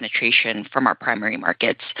increasing penetration from our primary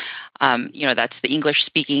markets. That's the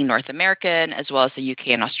English-speaking North American, as well as the UK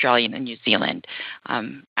and Australian and New Zealand.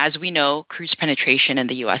 As we know, cruise penetration in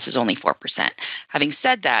the U.S. is only 4%. Having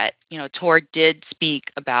said that, Tor did speak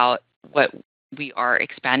about what we are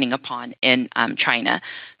expanding upon in China.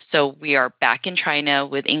 So we are back in China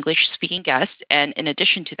with English-speaking guests, and in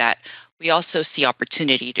addition to that, we also see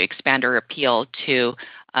opportunity to expand our appeal to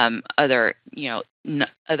other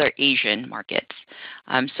Asian markets.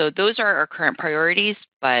 So those are our current priorities,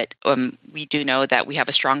 but we do know that we have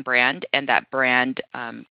a strong brand, and that brand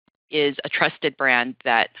is a trusted brand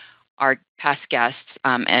that our past guests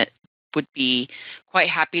would be quite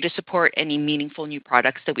happy to support any meaningful new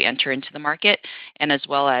products that we enter into the market, and as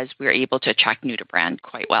well as we're able to attract new to brand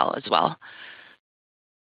quite well as well.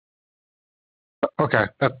 Okay,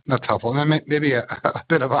 that's helpful. And maybe a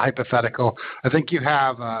bit of a hypothetical. I think you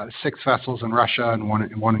have 6 vessels in Russia and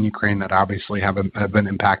one in Ukraine that obviously have been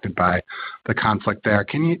impacted by the conflict there.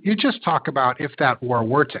 Can you just talk about if that war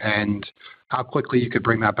were to end, how quickly you could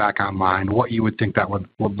bring that back online, what you would think that would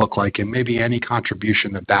look like, and maybe any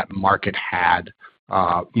contribution that market had,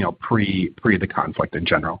 pre the conflict in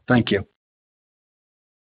general? Thank you.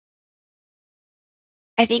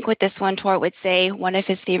 I think with this one, Tor would say one of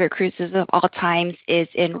his favorite cruises of all times is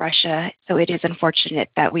in Russia, so it is unfortunate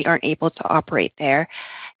that we aren't able to operate there.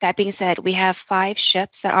 That being said, we have 5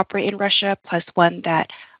 ships that operate in Russia, plus 1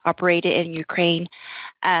 that operated in Ukraine.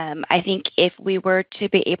 I think if we were to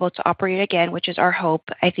be able to operate again, which is our hope,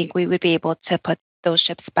 I think we would be able to put those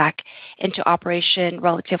ships back into operation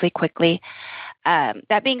relatively quickly.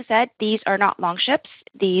 That being said, these are not Longships.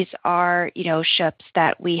 These are, ships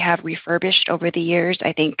that we have refurbished over the years.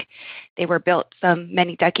 I think they were built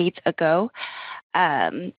many decades ago.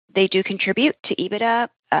 They do contribute to EBITDA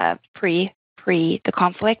pre the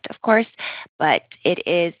conflict, of course, but it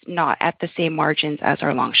is not at the same margins as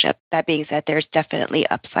our Longship. That being said, there's definitely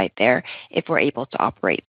upside there if we're able to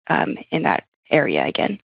operate in that area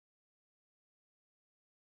again.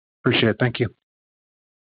 Appreciate it. Thank you.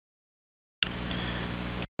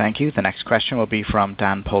 Thank you. The next question will be from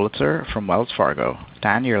Dan Politzer from Wells Fargo.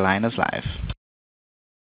 Dan, your line is live.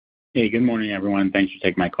 Hey, good morning, everyone. Thanks for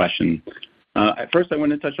taking my question. First, I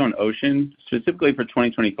want to touch on ocean, specifically for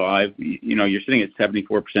 2025. You're sitting at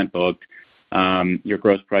 74% booked. Your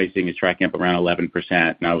gross pricing is tracking up around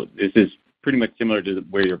 11%. Now, this is pretty much similar to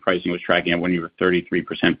where your pricing was tracking at when you were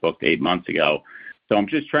 33% booked 8 months ago. So I'm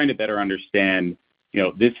just trying to better understand,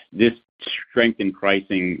 this strength in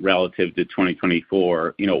pricing relative to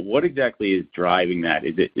 2024. What exactly is driving that?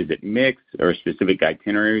 Is it mix or specific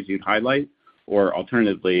itineraries you'd highlight? Or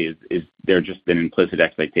alternatively, is there just an implicit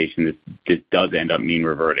expectation that this does end up mean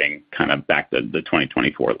reverting kind of back to the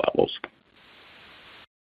 2024 levels?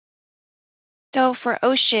 So for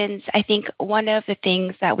oceans, I think one of the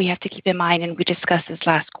things that we have to keep in mind, and we discussed this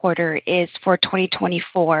last quarter, is for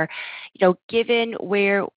 2024, given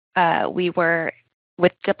where we were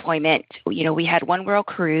with deployment, we had one world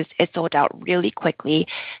cruise. It sold out really quickly.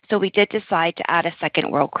 So we did decide to add a second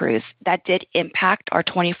world cruise. That did impact our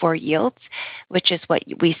 24 yields, which is what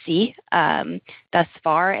we see thus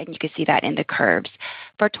far, and you can see that in the curves.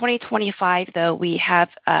 For 2025, though, we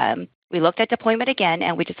looked at deployment again,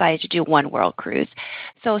 and we decided to do one world cruise.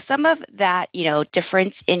 So some of that,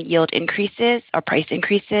 difference in yield increases or price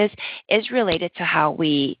increases is related to how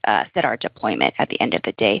we set our deployment at the end of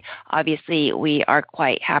the day. Obviously, we are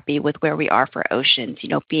quite happy with where we are for oceans,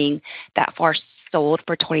 being that far sold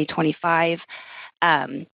for 2025,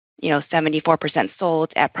 74%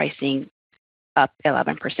 sold at pricing up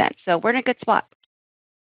 11%. So we're in a good spot.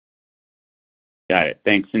 Got it.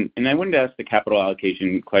 Thanks. And I wanted to ask the capital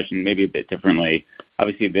allocation question maybe a bit differently.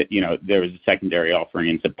 Obviously, there was a secondary offering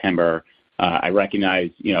in September. I recognize,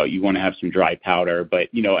 you want to have some dry powder, but,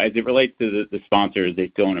 as it relates to the sponsors, they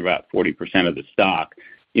still own about 40% of the stock.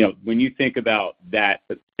 When you think about that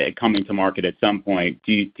coming to market at some point,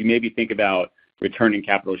 do you maybe think about returning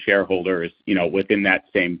capital to shareholders, within that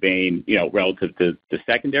same vein, relative to the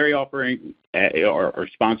secondary offering or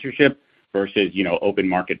sponsorship versus, open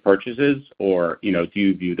market purchases, or, do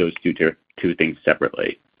you view those two things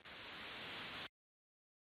separately?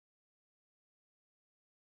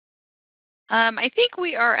 I think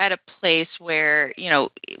we are at a place where,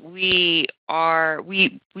 we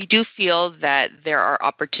do feel that there are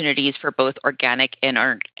opportunities for both organic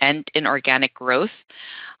and inorganic growth.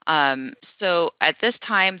 So at this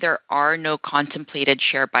time, there are no contemplated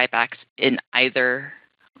share buybacks in either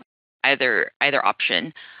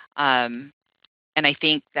option. And I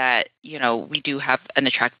think that, we do have an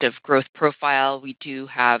attractive growth profile. We do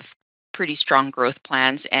have pretty strong growth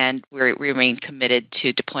plans, and we remain committed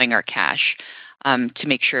to deploying our cash to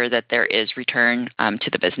make sure that there is return to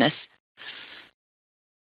the business.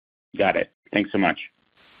 Got it. Thanks so much.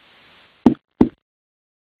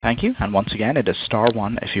 Thank you. And once again, it is star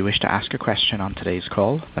one if you wish to ask a question on today's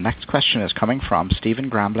call. The next question is coming from Stephen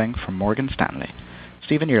Grambling from Morgan Stanley.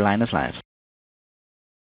 Stephen, your line is live.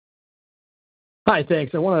 Hi,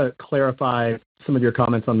 thanks. I want to clarify some of your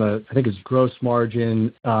comments on I think it's gross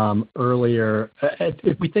margin earlier.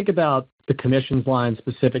 If we think about the commissions line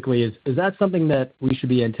specifically, is that something that we should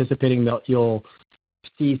be anticipating that you'll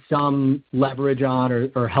see some leverage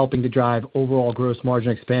on or helping to drive overall gross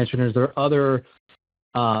margin expansion? Or is there other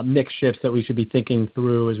mix shifts that we should be thinking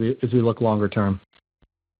through as we look longer term?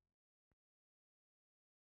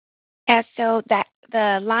 Yeah, so that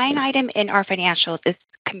the line item in our financials is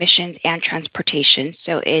commissions and transportation.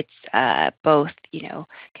 So it's both,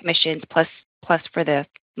 commissions plus for the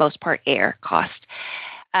most part air cost.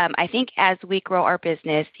 I think as we grow our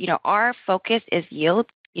business, our focus is yield.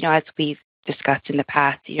 As we've discussed in the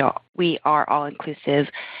past, we are all inclusive.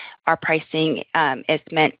 Our pricing is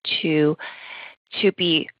meant to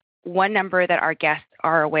be one number that our guests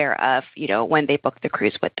are aware of, when they book the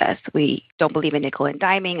cruise with us. We don't believe in nickel and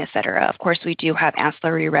diming, et cetera. Of course, we do have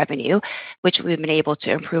ancillary revenue, which we've been able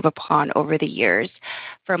to improve upon over the years.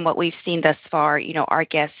 From what we've seen thus far, our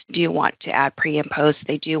guests do want to add pre and post.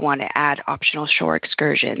 They do want to add optional shore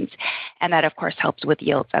excursions. And that, of course, helps with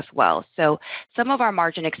yields as well. So some of our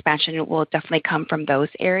margin expansion will definitely come from those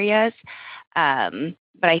areas. But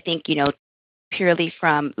I think, purely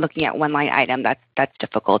from looking at one line item, that's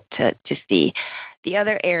difficult to see. The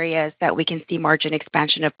other areas that we can see margin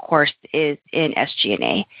expansion, of course, is in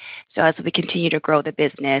SG&A. So as we continue to grow the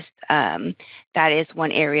business, that is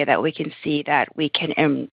one area that we can see that we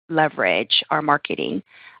can leverage our marketing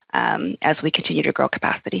as we continue to grow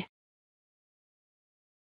capacity.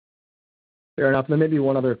 Fair enough. And then maybe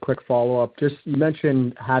one other quick follow-up. Just you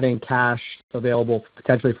mentioned having cash available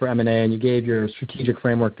potentially for M&A, and you gave your strategic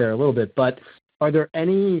framework there a little bit. But are there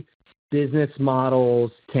any business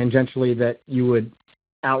models tangentially that you would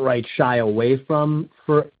outright shy away from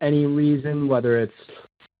for any reason, whether it's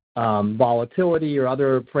volatility or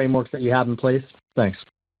other frameworks that you have in place? Thanks.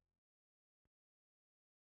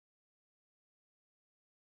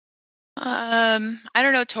 I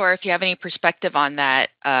don't know, Tor, if you have any perspective on that.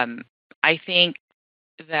 I think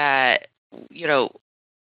that,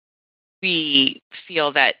 we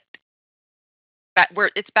feel that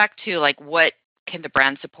it's back to like what can the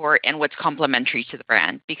brand support and what's complementary to the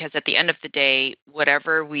brand, because at the end of the day,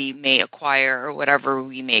 whatever we may acquire or whatever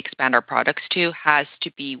we may expand our products to has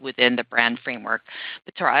to be within the brand framework.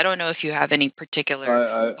 But Tor, I don't know if you have any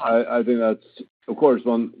particular. I think that's, of course,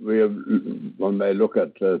 one may look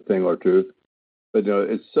at a thing or two, but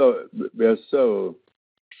we are so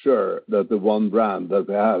sure that the one brand that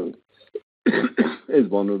we have is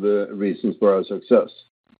one of the reasons for our success.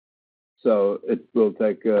 So it will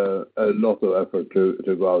take a lot of effort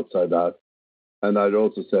to go outside that. And I'd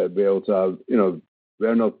also say we also have,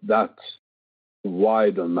 we're not that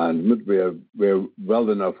wide on management. We're well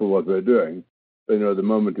enough for what we're doing. But, the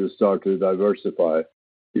moment you start to diversify,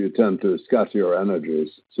 you tend to scatter your energies.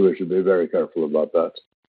 So we should be very careful about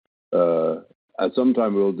that. At some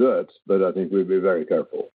time we'll do it, but I think we'll be very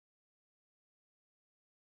careful.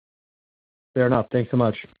 Fair enough. Thanks so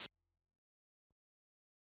much.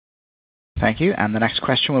 Thank you. And the next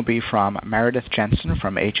question will be from Meredith Jensen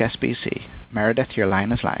from HSBC. Meredith, your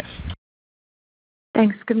line is live.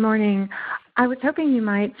 Thanks. Good morning. I was hoping you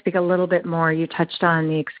might speak a little bit more. You touched on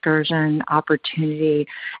the excursion opportunity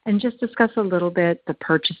and just discuss a little bit the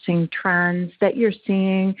purchasing trends that you're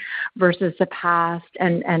seeing versus the past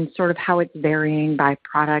and sort of how it's varying by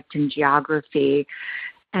product and geography.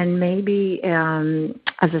 And maybe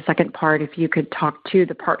as a second part, if you could talk to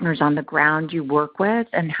the partners on the ground you work with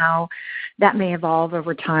and how that may evolve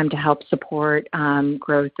over time to help support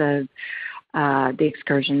growth of the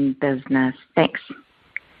excursion business. Thanks.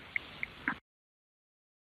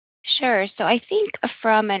 Sure. So I think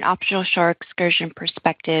from an optional shore excursion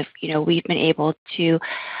perspective, we've been able to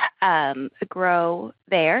grow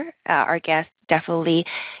there. Our guests definitely,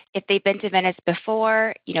 if they've been to Venice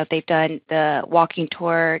before, they've done the walking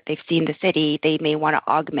tour, they've seen the city, they may want to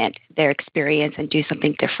augment their experience and do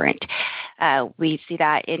something different. We see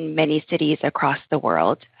that in many cities across the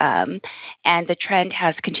world. And the trend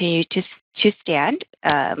has continued to stand.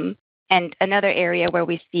 And another area where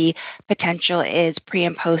we see potential is pre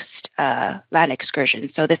and post land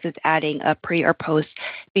excursions. So this is adding a pre or post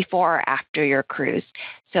before or after your cruise.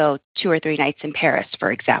 So 2 or 3 nights in Paris,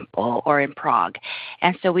 for example, or in Prague.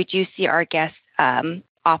 And so we do see our guests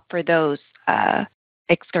opt for those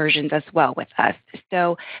excursions as well with us.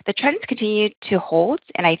 So the trends continue to hold.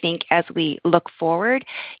 And I think as we look forward,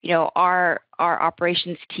 our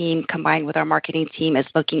operations team combined with our marketing team is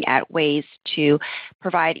looking at ways to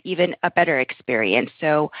provide even a better experience.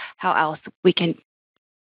 So how else we can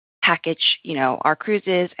package, our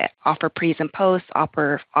cruises, offer pre's and posts,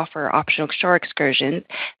 offer optional shore excursions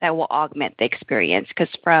that will augment the experience.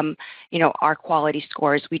 Because from, our quality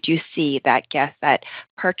scores, we do see that guests that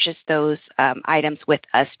purchase those items with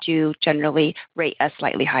us do generally rate us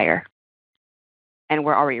slightly higher. And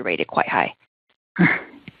we're already rated quite high.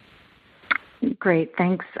 Great.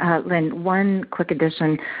 Thanks, Lynn. One quick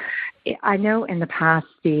addition. I know in the past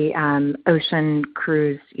the ocean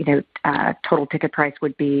cruise, total ticket price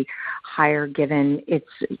would be higher given it's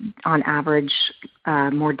on average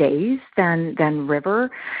more days than river.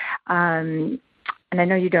 And I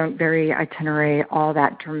know you don't vary itinerary all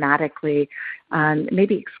that dramatically,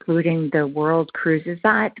 maybe excluding the world cruise. Is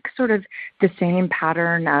that sort of the same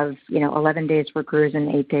pattern of, 11 days for cruise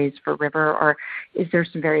and 8 days for river, or is there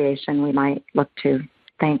some variation we might look to?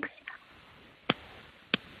 Thanks.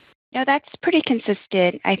 No, that's pretty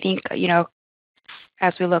consistent. I think,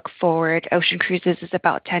 as we look forward, ocean cruises is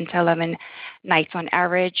about 10 to 11 nights on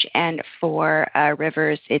average, and for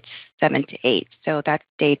rivers, it's 7 to 8. So that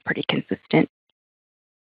stayed pretty consistent.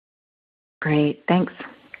 Great. Thanks.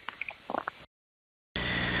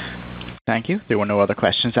 Thank you. There were no other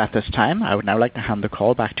questions at this time. I would now like to hand the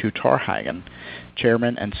call back to Tor Hagen,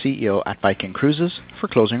 Chairman and CEO at Viking Cruises, for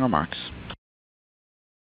closing remarks.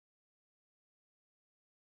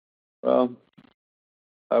 Well,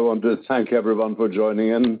 I want to thank everyone for joining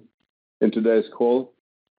in today's call.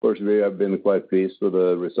 Of course, we have been quite pleased with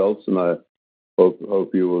the results, and I hope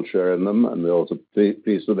you will share in them, and we're also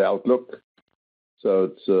pleased with the outlook.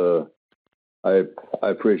 So it's I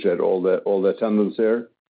appreciate all the attendance here,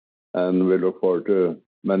 and we look forward to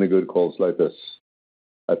many good calls like this.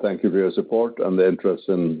 I thank you for your support and the interest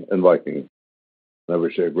in Viking. I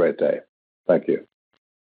wish you a great day. Thank you.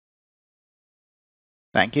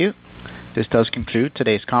 Thank you. This does conclude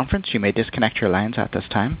today's conference. You may disconnect your lines at this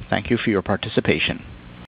time. Thank you for your participation.